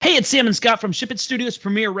it's Sam and Scott from Ship It Studios'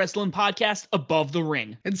 premier wrestling podcast, Above the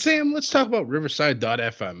Ring. And Sam, let's talk about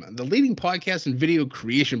Riverside.fm, the leading podcast and video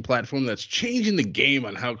creation platform that's changing the game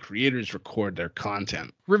on how creators record their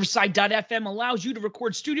content. Riverside.fm allows you to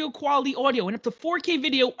record studio quality audio and up to 4K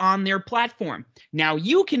video on their platform. Now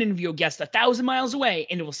you can interview a guest 1,000 miles away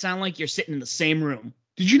and it will sound like you're sitting in the same room.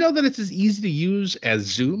 Did you know that it's as easy to use as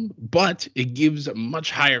Zoom, but it gives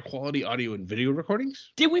much higher quality audio and video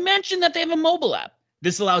recordings? Did we mention that they have a mobile app?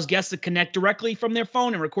 This allows guests to connect directly from their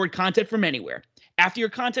phone and record content from anywhere. After your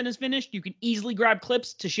content is finished, you can easily grab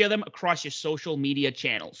clips to share them across your social media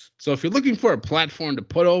channels. So if you're looking for a platform to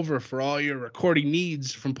put over for all your recording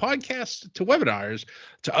needs, from podcasts to webinars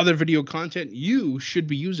to other video content, you should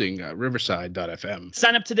be using Riverside.fm.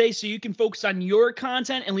 Sign up today so you can focus on your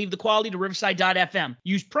content and leave the quality to Riverside.fm.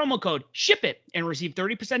 Use promo code SHIPIT and receive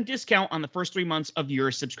 30% discount on the first 3 months of your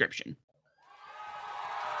subscription.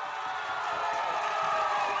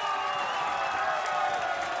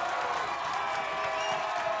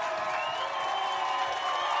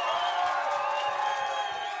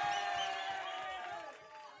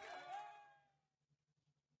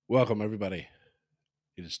 Welcome, everybody.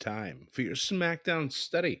 It is time for your SmackDown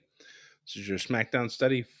study. This is your SmackDown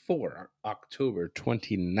study for October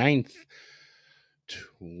 29th,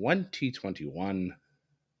 2021.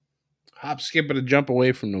 Hop, skip, and a jump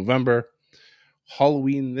away from November.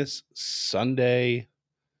 Halloween this Sunday.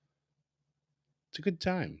 It's a good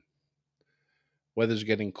time. Weather's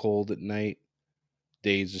getting cold at night.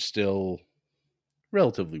 Days are still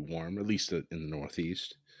relatively warm, at least in the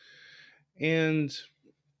Northeast. And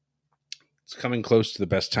it's coming close to the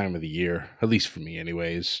best time of the year, at least for me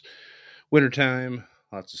anyways. Wintertime,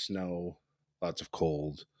 lots of snow, lots of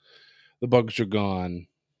cold. The bugs are gone,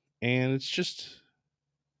 and it's just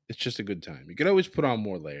a good time. You could always put on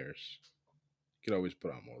more layers.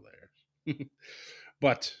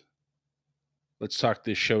 But let's talk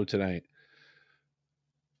this show tonight.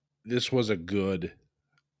 This was a good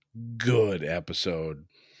episode.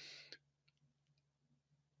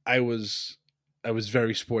 I was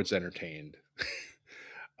very sports entertained.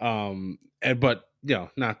 But you know,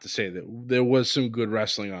 not to say that there was some good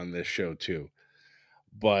wrestling on this show too.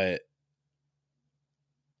 But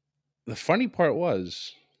the funny part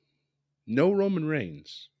was no Roman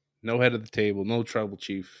Reigns, no head of the table, no tribal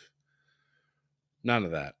chief, none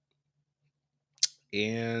of that.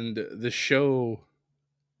 And the show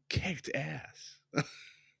kicked ass.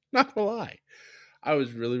 Not gonna lie. I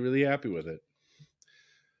was really happy with it.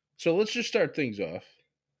 So let's just start things off.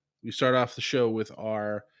 We start off the show with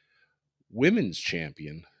our women's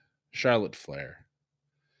champion, Charlotte Flair,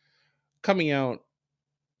 coming out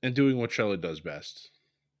and doing what Charlotte does best.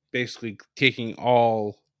 Basically taking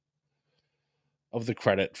all of the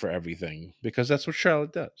credit for everything, because that's what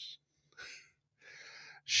Charlotte does.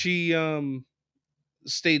 She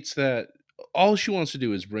states that all she wants to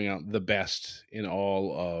do is bring out the best in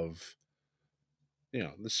all of,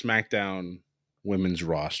 the SmackDown women's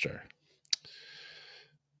roster.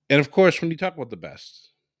 And of course, when you talk about the best,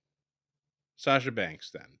 Sasha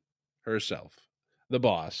Banks, then herself, the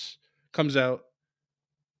boss, comes out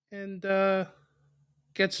and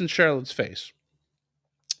gets in Charlotte's face,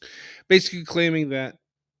 basically claiming that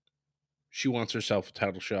she wants herself a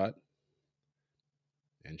title shot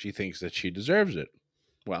and she thinks that she deserves it.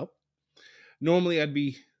 Well, normally I'd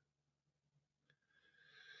be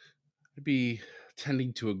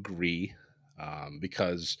tending to agree,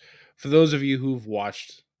 because for those of you who've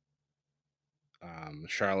watched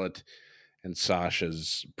Charlotte and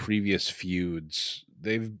Sasha's previous feuds,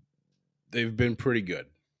 they've been pretty good.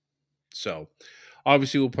 So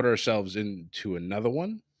obviously we'll put ourselves into another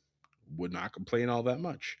one. Would not complain all that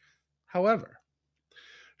much. However,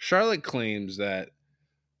 Charlotte claims that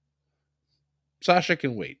Sasha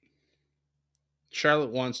can wait.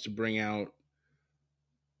 Charlotte wants to bring out,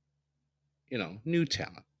 new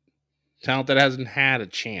talent that hasn't had a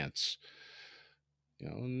chance,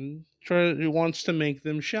 and wants to make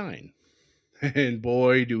them shine. And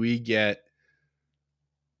boy, do we get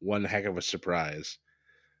one heck of a surprise.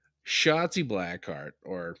 Shotzi Blackheart,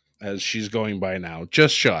 or as she's going by now,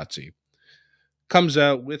 just Shotzi, comes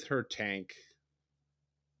out with her tank,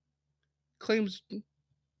 claims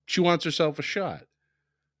she wants herself a shot.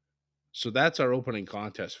 So that's our opening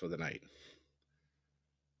contest for the night.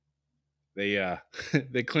 They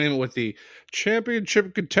they claim it with the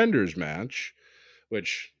Championship Contenders match,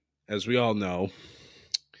 which, as we all know,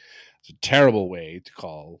 it's a terrible way to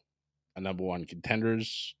call a number one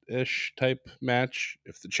contenders-ish type match.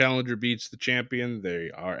 If the challenger beats the champion, they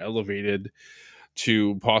are elevated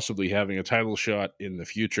to possibly having a title shot in the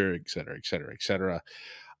future, etc., etc., etc.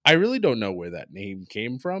 I really don't know where that name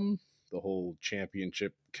came from, the whole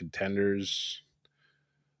championship contenders,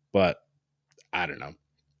 but I don't know.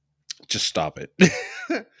 Just stop it.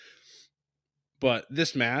 But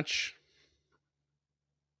this match,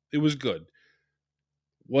 it was good.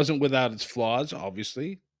 Wasn't without its flaws,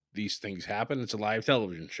 obviously. These things happen. It's a live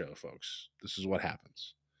television show, folks. This is what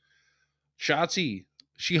happens. Shotzi,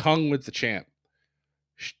 she hung with the champ.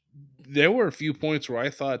 There were a few points where I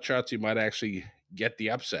thought Shotzi might actually get the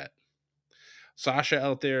upset. Sasha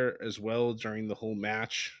out there as well during the whole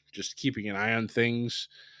match, just keeping an eye on things,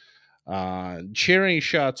 cheering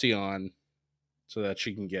Shotzi on so that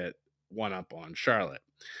she can get one up on Charlotte.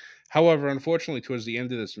 However, unfortunately, towards the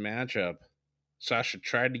end of this matchup, Sasha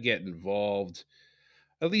tried to get involved,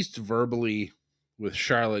 at least verbally, with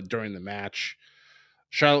Charlotte during the match.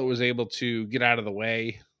 Charlotte was able to get out of the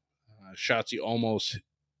way. Shotzi almost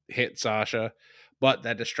hit Sasha, but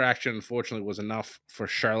that distraction, unfortunately, was enough for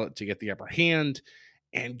Charlotte to get the upper hand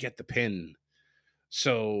and get the pin.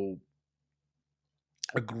 So,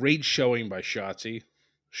 a great showing by Shotzi.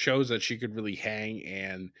 Shows that she could really hang,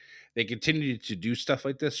 and they continue to do stuff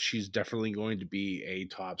like this. She's definitely going to be a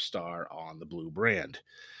top star on the blue brand.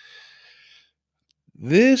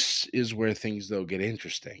 This is where things, though, get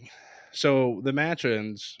interesting. So the match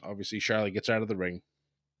ends. Obviously, Charlotte gets out of the ring.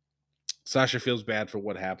 Sasha feels bad for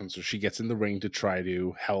what happened, so she gets in the ring to try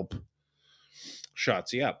to help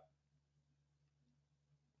Shotzi up.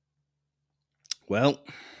 Well,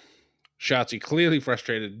 Shotzi clearly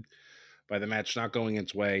frustrated by the match not going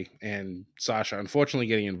its way, and Sasha unfortunately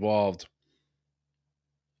getting involved.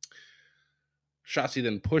 Shotzi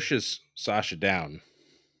then pushes Sasha down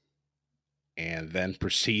and then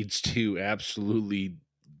proceeds to absolutely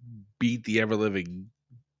beat the ever living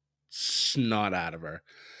snot out of her.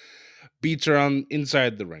 Beats her on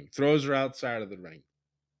inside the ring, throws her outside of the ring,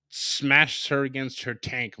 smashes her against her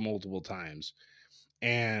tank multiple times.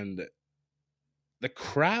 And the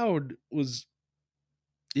crowd was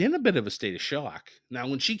in a bit of a state of shock. Now,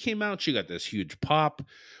 when she came out, she got this huge pop,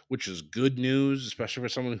 which is good news, especially for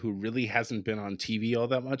someone who really hasn't been on TV all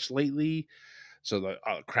that much lately. So the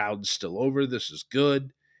crowd's still over. This is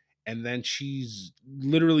good. And then she's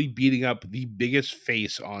literally beating up the biggest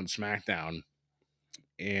face on SmackDown,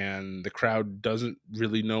 and the crowd doesn't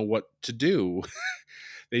really know what to do.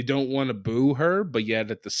 They don't want to boo her, but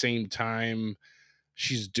yet at the same time,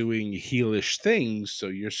 she's doing heelish things, so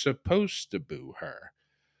you're supposed to boo her.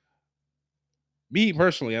 Me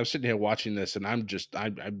personally, I'm sitting here watching this, and I'm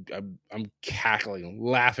cackling,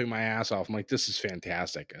 laughing my ass off. I'm like, this is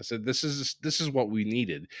fantastic. I said, this is what we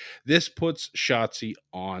needed. This puts Shotzi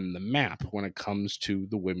on the map when it comes to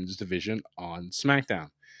the women's division on SmackDown.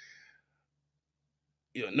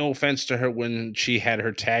 No offense to her when she had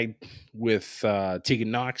her tag with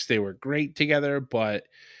Tegan Knox, they were great together, but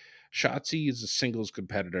Shotzi is a singles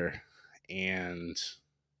competitor, and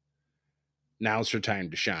now's her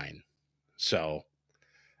time to shine. So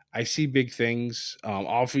I see big things.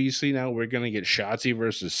 Obviously, now we're gonna get Shotzi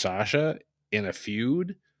versus Sasha in a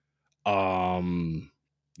feud.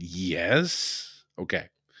 Yes. Okay.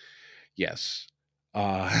 Yes.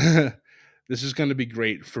 This is gonna be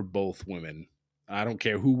great for both women. I don't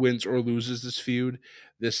care who wins or loses this feud.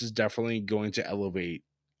 This is definitely going to elevate.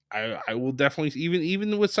 I will definitely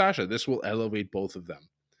even with Sasha, this will elevate both of them.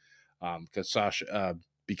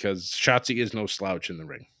 Because Shotzi is no slouch in the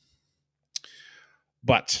ring.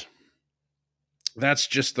 But that's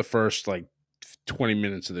just the first 20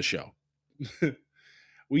 minutes of the show.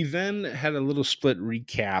 We then had a little split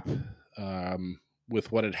recap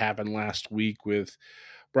with what had happened last week with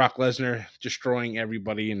Brock Lesnar destroying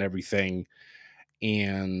everybody and everything,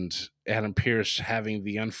 and Adam Pearce having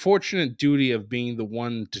the unfortunate duty of being the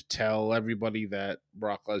one to tell everybody that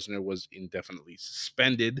Brock Lesnar was indefinitely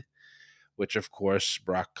suspended, which of course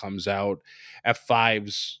Brock comes out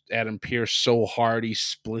F5s Adam Pearce so hard he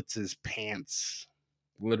splits his pants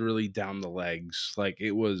literally down the legs. Like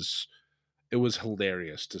it was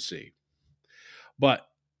hilarious to see. But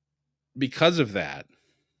because of that,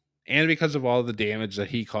 and because of all the damage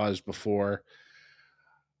that he caused before,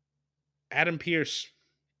 Adam Pearce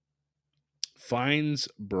fines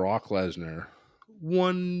Brock Lesnar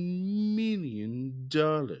 $1 million.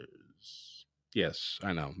 Yes,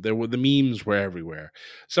 I know. The memes were everywhere.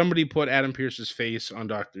 Somebody put Adam Pearce's face on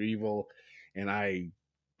Dr. Evil, and I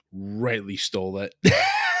rightly stole it.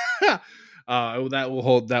 That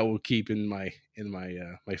will keep in my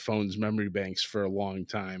my phone's memory banks for a long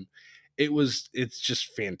time. It's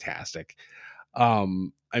just fantastic.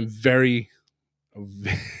 I'm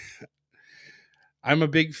I'm a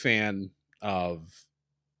big fan of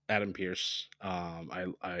Adam Pierce. I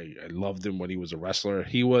loved him when he was a wrestler.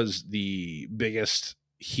 He was the biggest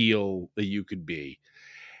heel that you could be.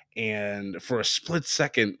 And for a split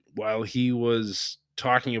second, while he was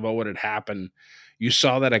talking about what had happened, you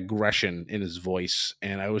saw that aggression in his voice.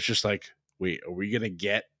 And I was just like, wait, are we going to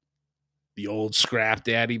get the old scrap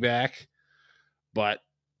daddy back? But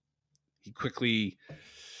he quickly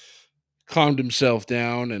calmed himself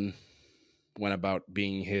down and went about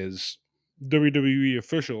being his WWE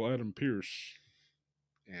official, Adam Pierce.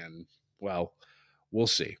 And, well, we'll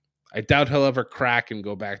see. I doubt he'll ever crack and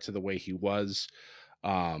go back to the way he was.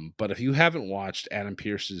 But if you haven't watched Adam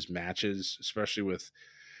Pierce's matches, especially with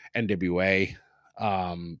NWA,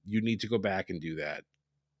 you need to go back and do that.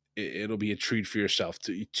 It'll be a treat for yourself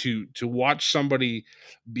to watch somebody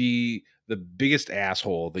be the biggest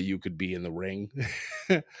asshole that you could be in the ring.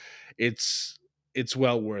 it's it's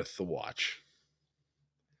well worth the watch.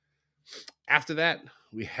 After that,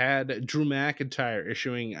 we had Drew McIntyre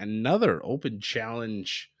issuing another open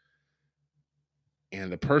challenge,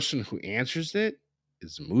 and the person who answers it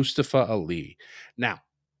is Mustafa Ali. Now,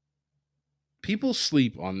 people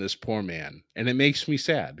sleep on this poor man, and it makes me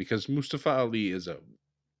sad because Mustafa Ali is a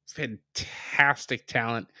fantastic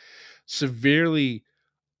talent, severely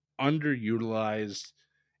underutilized,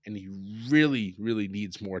 and he really, really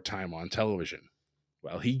needs more time on television.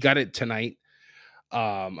 Well, he got it tonight.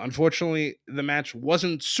 Unfortunately, the match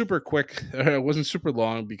wasn't super quick. It wasn't super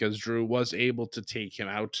long because Drew was able to take him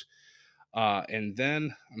out. And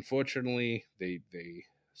then, unfortunately, they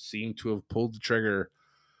seem to have pulled the trigger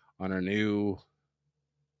on a new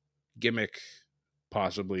gimmick,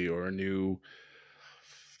 possibly, or a new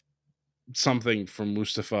something from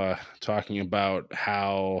Mustafa talking about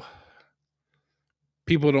how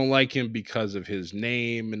people don't like him because of his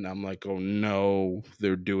name. And I'm like, oh no,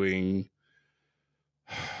 they're doing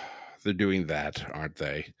that, aren't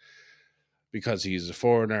they? Because he's a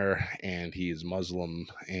foreigner and he is Muslim.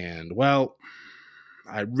 And well,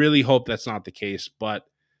 I really hope that's not the case. But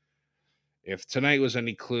if tonight was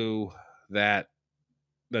any clue, that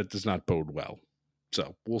does not bode well.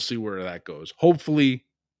 So we'll see where that goes. Hopefully,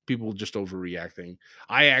 people just overreacting.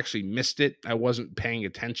 I actually missed it. I wasn't paying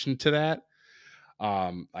attention to that.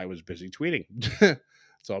 I was busy tweeting.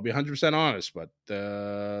 So I'll be 100% honest, but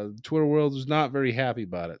the Twitter world is not very happy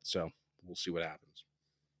about it. So we'll see what happens.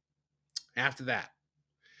 After that,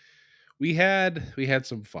 we had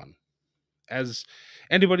some fun. As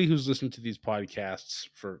anybody who's listened to these podcasts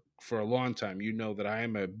for a long time, you know that I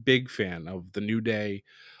am a big fan of the New Day,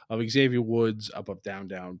 of Xavier Woods, up, down,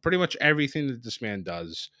 down. Pretty much everything that this man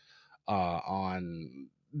does on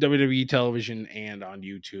WWE television and on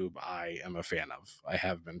YouTube, I am a fan of. I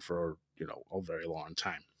have been for a very long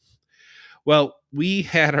time. Well, we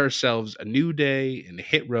had ourselves a New Day and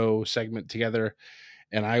Hit Row segment together,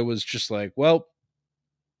 and I was just like, well,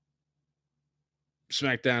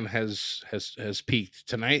 SmackDown has peaked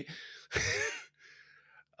tonight.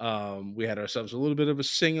 We had ourselves a little bit of a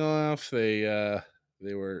sing off. They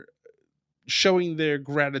were showing their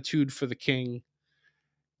gratitude for the king,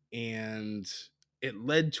 and it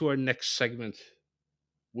led to our next segment,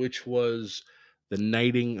 which was the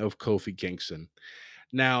knighting of Kofi Kingston.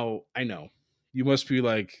 Now, I know you must be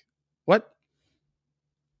like, what?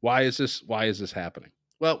 Why is this happening?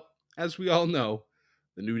 Well, as we all know,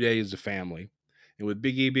 the New Day is a family. And with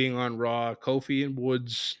Big E being on Raw, Kofi and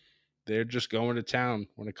Woods, they're just going to town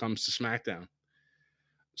when it comes to SmackDown.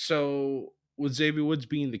 So, with Xavier Woods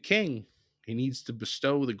being the king, he needs to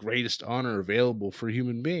bestow the greatest honor available for a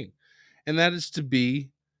human being. And that is to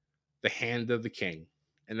be the hand of the king.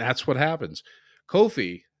 And that's what happens.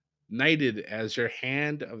 Kofi, knighted as your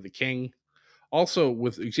hand of the king. Also,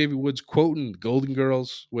 with Xavier Woods quoting Golden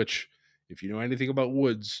Girls, which, if you know anything about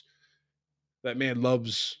Woods, that man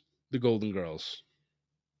loves the Golden Girls.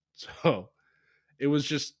 So it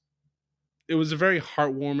was a very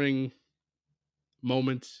heartwarming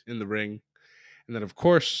moment in the ring. And then, of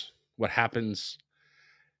course, what happens?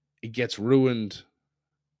 It gets ruined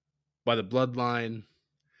by the bloodline,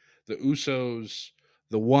 the Usos,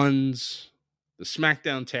 the Ones, the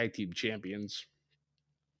SmackDown Tag Team Champions.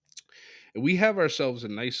 And we have ourselves a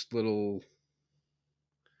nice little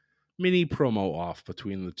mini promo off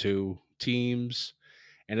between the two teams.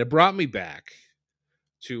 And it brought me back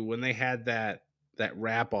to when they had that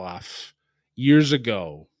wrap off years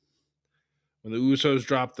ago when the Usos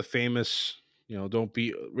dropped the famous, don't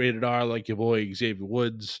be rated R like your boy Xavier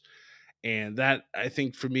Woods. And that, I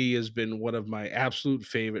think, for me, has been one of my absolute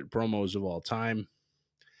favorite promos of all time.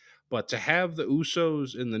 But to have the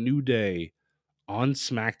Usos and the New Day on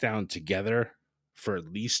SmackDown together for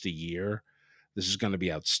at least a year, this is going to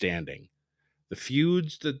be outstanding. The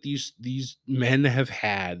feuds that these men have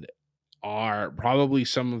had are probably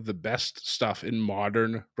some of the best stuff in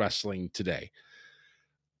modern wrestling today.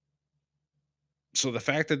 So the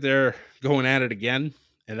fact that they're going at it again,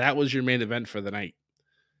 and that was your main event for the night.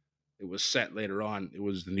 It was set later on. It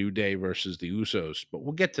was the New Day versus the Usos, but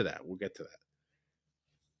we'll get to that.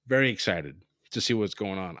 Very excited to see what's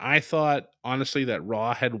going on. I thought, honestly, that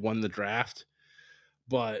Raw had won the draft,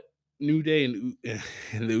 but New Day and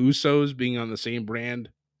the Usos being on the same brand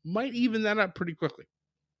might even that up pretty quickly.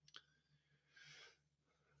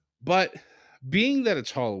 But being that it's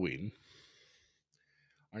Halloween,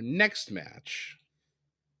 our next match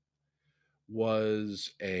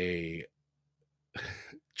was a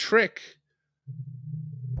trick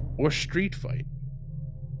or street fight.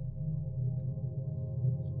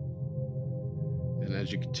 And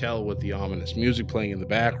as you can tell with the ominous music playing in the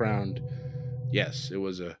background, yes, it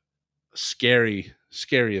was a scary,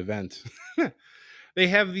 scary event. They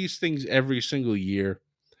have these things every single year,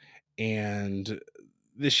 and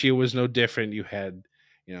this year was no different. You had,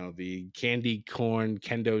 the candy corn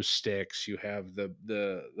kendo sticks. You have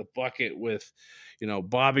the bucket with,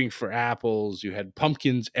 bobbing for apples. You had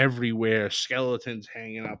pumpkins everywhere, skeletons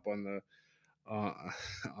hanging up on the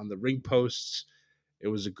on the ring posts. It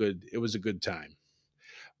was a good time.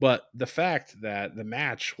 But the fact that the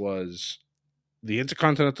match was the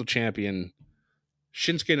Intercontinental Champion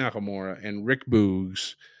Shinsuke Nakamura and Rick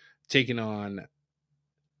Boogs taking on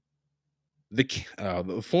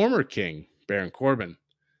the former king Baron Corbin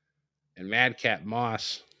and Madcap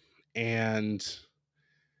Moss. And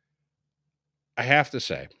I have to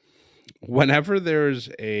say, whenever there's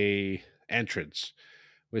a entrance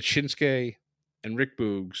with Shinsuke and Rick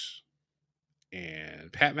Boogs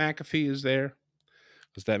and Pat McAfee is there,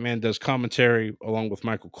 because that man does commentary along with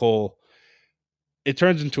Michael Cole, it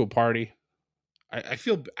turns into a party. I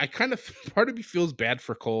feel I kind of part of me feels bad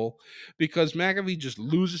for Cole because McAfee just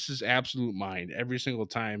loses his absolute mind every single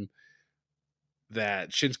time that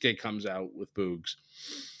Shinsuke comes out with Boogs.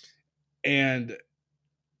 And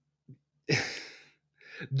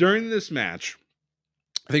during this match,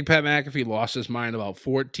 I think Pat McAfee lost his mind about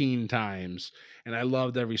 14 times, and I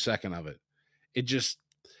loved every second of it. It just,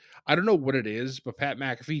 I don't know what it is, but Pat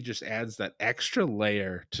McAfee just adds that extra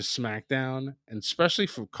layer to SmackDown, and especially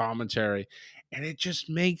for commentary, and it just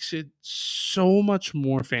makes it so much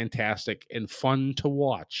more fantastic and fun to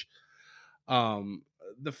watch.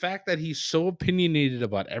 The fact that he's so opinionated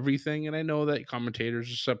about everything, and I know that commentators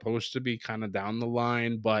are supposed to be kind of down the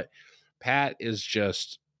line, but Pat is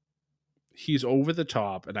just, he's over the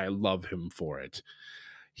top, and I love him for it.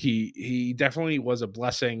 He definitely was a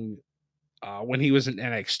blessing when he was in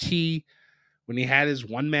NXT, when he had his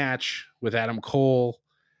one match with Adam Cole.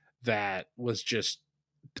 That was just,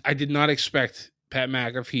 I did not expect Pat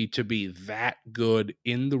McAfee to be that good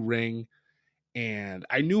in the ring. And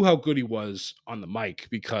I knew how good he was on the mic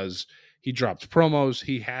because he dropped promos.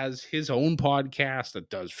 He has his own podcast that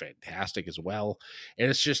does fantastic as well. And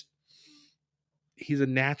it's just, he's a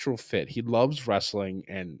natural fit. He loves wrestling,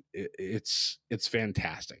 and it's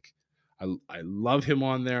fantastic. I love him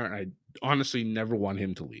on there, and I honestly never want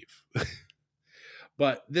him to leave.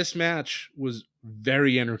 But this match was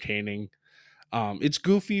very entertaining. It's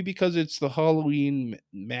goofy because it's the Halloween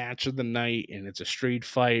match of the night, and it's a street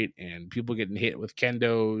fight, and people getting hit with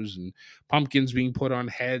kendos and pumpkins being put on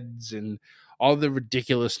heads, and all the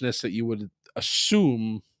ridiculousness that you would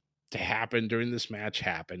assume to happen during this match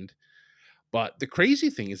happened. But the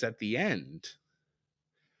crazy thing is, at the end,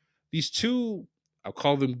 these two, I'll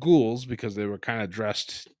call them ghouls because they were kind of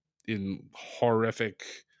dressed in horrific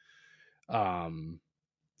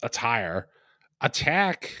attire,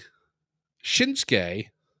 attack Shinsuke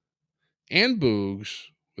and Boogs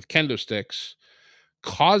with kendo sticks,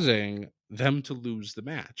 causing them to lose the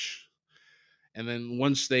match. And then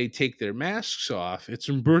once they take their masks off, it's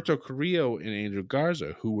Humberto Carrillo and Angel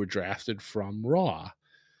Garza who were drafted from Raw.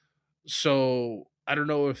 So I don't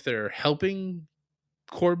know if they're helping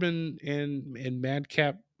Corbin and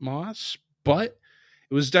Madcap Moss, but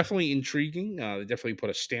it was definitely intriguing. They definitely put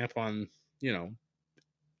a stamp on,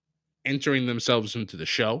 entering themselves into the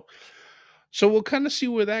show. So we'll kind of see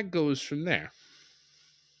where that goes from there.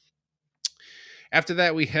 After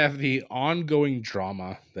that, we have the ongoing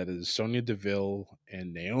drama that is Sonya Deville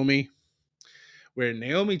and Naomi, where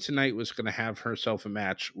Naomi tonight was going to have herself a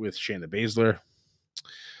match with Shayna Baszler.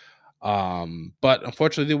 But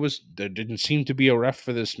unfortunately, there didn't seem to be a ref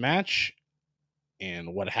for this match.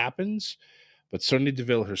 And what happens? But Sonya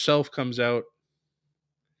Deville herself comes out,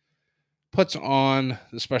 puts on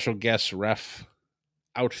the special guest ref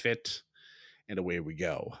outfit, and away we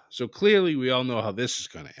go. So clearly, we all know how this is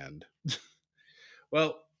going to end.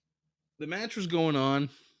 Well, the match was going on.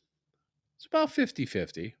 It's about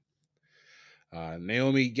 50-50.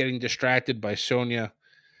 Naomi getting distracted by Sonya.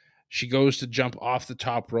 She goes to jump off the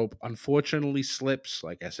top rope. Unfortunately, slips.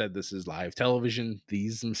 Like I said, this is live television.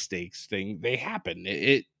 These mistakes, they happen.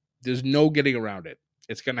 There's no getting around it.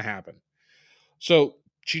 It's going to happen. So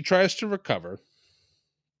she tries to recover.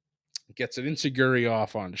 Gets an enziguri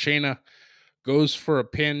off on Shayna. Goes for a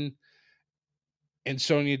pin. And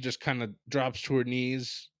Sonya just kind of drops to her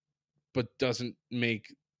knees, but doesn't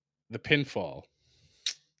make the pinfall.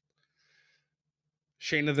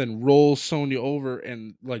 Shayna then rolls Sonya over,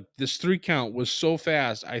 and like this 3 count was so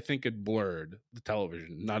fast, I think it blurred the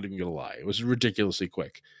television. Not even gonna lie, it was ridiculously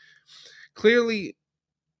quick. Clearly,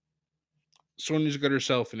 Sonya's got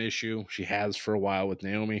herself an issue. She has for a while with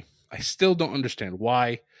Naomi. I still don't understand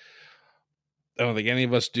why. I don't think any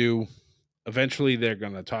of us do. Eventually, they're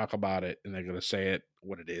gonna talk about it and they're gonna say it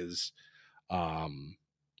what it is. And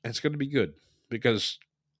it's gonna be good because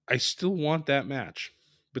I still want that match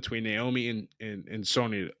between Naomi and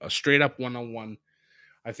Sonya, a straight up one-on-one.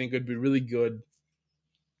 I think it'd be really good.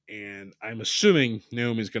 And I'm assuming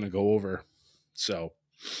Naomi's going to go over. So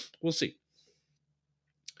we'll see.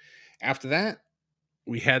 After that,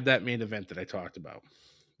 we had that main event that I talked about.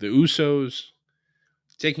 The Usos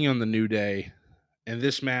taking on the New Day. And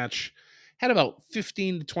this match had about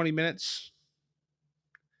 15 to 20 minutes.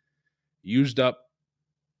 Used up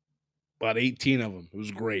about 18 of them. It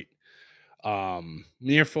was great.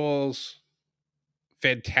 Near falls,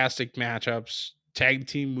 fantastic matchups, tag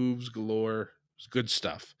team moves galore. It was good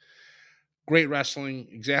stuff. Great wrestling,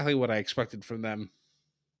 exactly what I expected from them.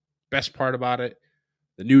 Best part about it,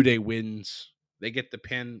 the New Day wins. They get the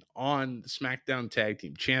pin on the SmackDown Tag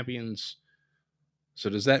Team Champions. So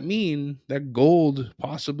does that mean that gold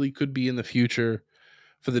possibly could be in the future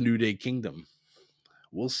for the New Day Kingdom?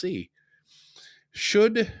 We'll see.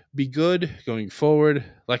 Should be good going forward.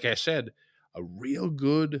 Like I said, a real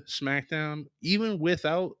good SmackDown, even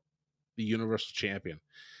without the Universal Champion.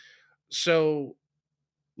 So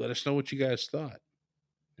let us know what you guys thought.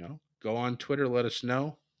 Go on Twitter, let us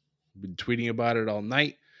know. Been tweeting about it all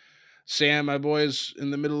night. Sam, my boys,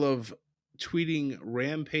 in the middle of tweeting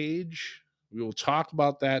Rampage. We will talk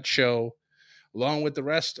about that show along with the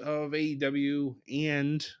rest of AEW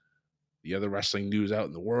and the other wrestling news out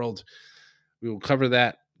in the world. We will cover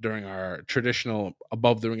that during our traditional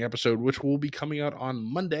Above the Ring episode, which will be coming out on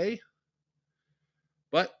Monday.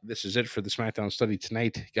 But this is it for the SmackDown study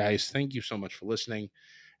tonight. Guys, thank you so much for listening.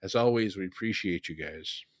 As always, we appreciate you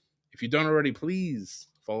guys. If you don't already, please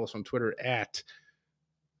follow us on Twitter at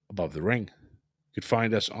Above the Ring. You could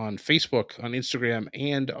find us on Facebook, on Instagram,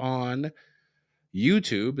 and on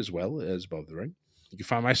YouTube as well as Above the Ring. You can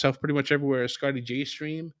find myself pretty much everywhere as Scotty J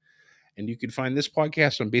Stream. And you can find this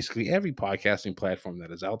podcast on basically every podcasting platform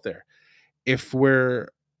that is out there. If we're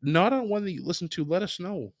not on one that you listen to, let us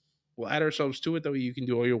know. We'll add ourselves to it. That way you can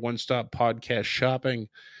do all your one-stop podcast shopping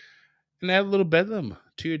and add a little bedlam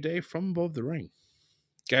to your day from Above the Ring.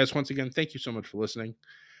 Guys, once again, thank you so much for listening.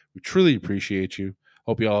 We truly appreciate you.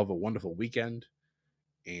 Hope you all have a wonderful weekend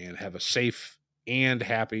and have a safe and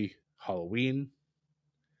happy Halloween.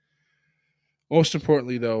 Most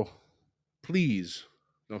importantly, though, please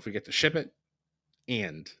don't forget to ship it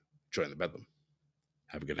and join the bedlam.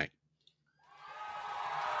 Have a good night.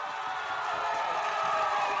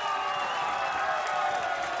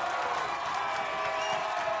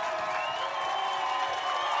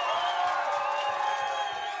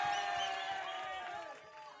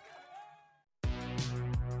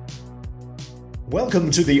 Welcome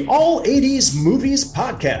to the All 80s Movies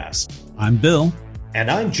Podcast. I'm Bill. And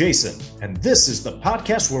I'm Jason. And this is the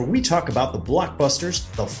podcast where we talk about the blockbusters,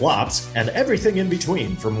 the flops, and everything in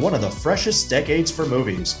between from one of the freshest decades for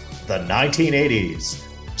movies, the 1980s.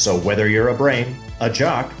 So whether you're a brain, a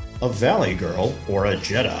jock, a valley girl, or a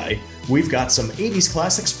Jedi, we've got some 80s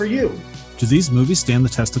classics for you. Do these movies stand the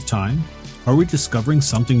test of time? Are we discovering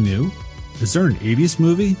something new? Is there an 80s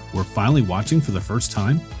movie we're finally watching for the first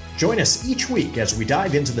time? Join us each week as we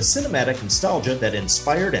dive into the cinematic nostalgia that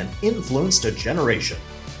inspired and influenced a generation.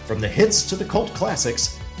 From the hits to the cult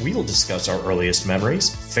classics, we'll discuss our earliest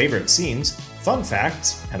memories, favorite scenes, fun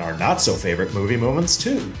facts, and our not-so-favorite movie moments,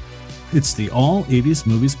 too. It's the All 80s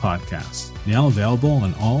Movies Podcast, now available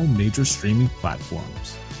on all major streaming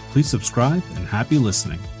platforms. Please subscribe and happy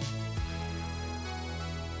listening.